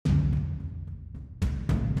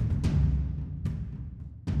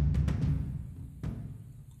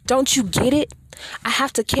Don't you get it? I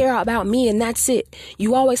have to care about me and that's it.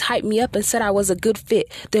 You always hyped me up and said I was a good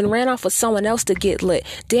fit, then ran off with someone else to get lit.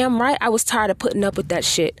 Damn right I was tired of putting up with that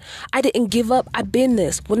shit. I didn't give up, I been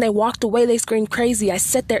this. When they walked away they screamed crazy. I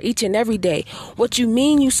sat there each and every day. What you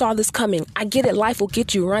mean you saw this coming? I get it, life will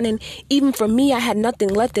get you running. Even for me I had nothing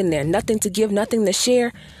left in there, nothing to give, nothing to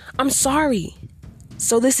share. I'm sorry.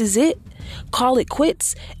 So this is it? Call it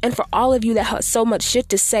quits. And for all of you that have so much shit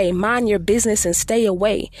to say, mind your business and stay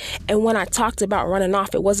away. And when I talked about running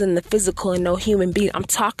off, it wasn't the physical and no human being. I'm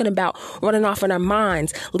talking about running off in our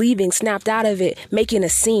minds, leaving, snapped out of it, making a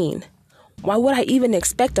scene. Why would I even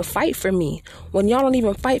expect to fight for me when y'all don't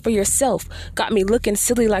even fight for yourself? Got me looking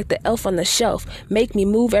silly like the elf on the shelf. Make me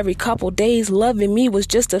move every couple days. Loving me was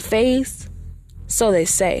just a phase. So they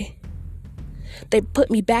say. They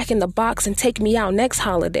put me back in the box and take me out next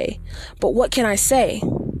holiday. But what can I say?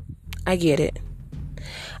 I get it.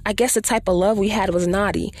 I guess the type of love we had was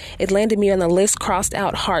naughty. It landed me on the list crossed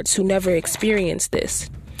out hearts who never experienced this.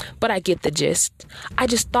 But I get the gist. I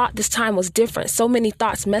just thought this time was different. So many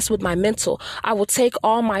thoughts mess with my mental. I will take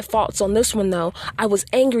all my faults on this one though. I was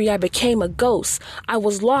angry, I became a ghost. I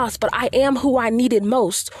was lost, but I am who I needed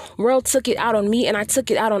most. World took it out on me and I took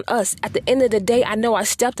it out on us. At the end of the day, I know I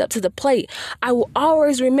stepped up to the plate. I will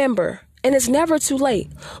always remember. And it's never too late.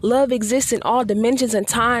 Love exists in all dimensions and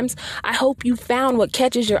times. I hope you found what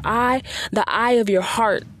catches your eye, the eye of your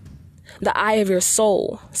heart. The eye of your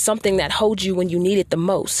soul, something that holds you when you need it the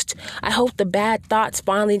most. I hope the bad thoughts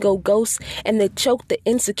finally go ghost and they choke the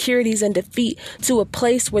insecurities and defeat to a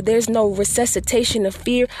place where there's no resuscitation of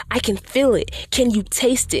fear. I can feel it. Can you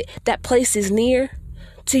taste it? That place is near.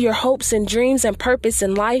 To your hopes and dreams and purpose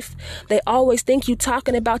in life. They always think you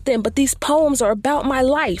talking about them, but these poems are about my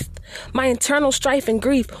life. My internal strife and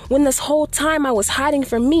grief when this whole time I was hiding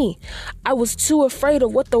from me. I was too afraid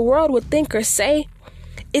of what the world would think or say.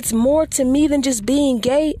 It's more to me than just being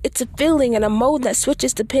gay. It's a feeling and a mode that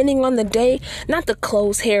switches depending on the day. Not the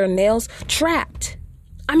clothes, hair, and nails. Trapped.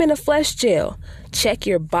 I'm in a flesh jail. Check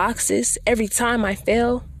your boxes every time I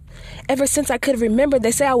fail. Ever since I could remember,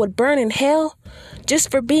 they say I would burn in hell. Just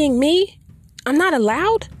for being me. I'm not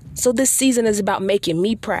allowed. So this season is about making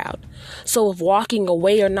me proud. So if walking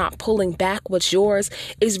away or not pulling back what's yours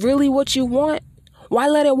is really what you want, why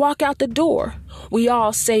let it walk out the door? We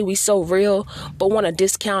all say we so real, but want a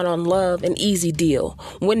discount on love, an easy deal.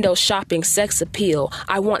 Window shopping, sex appeal.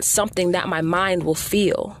 I want something that my mind will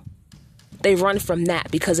feel. They run from that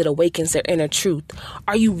because it awakens their inner truth.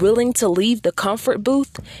 Are you willing to leave the comfort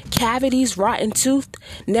booth? Cavities, rotten tooth,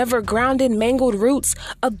 never grounded, mangled roots.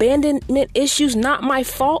 Abandonment issues, not my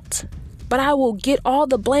fault. But I will get all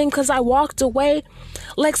the blame because I walked away.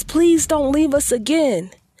 Lex, please don't leave us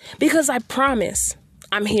again. Because I promise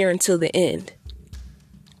I'm here until the end.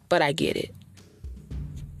 But I get it.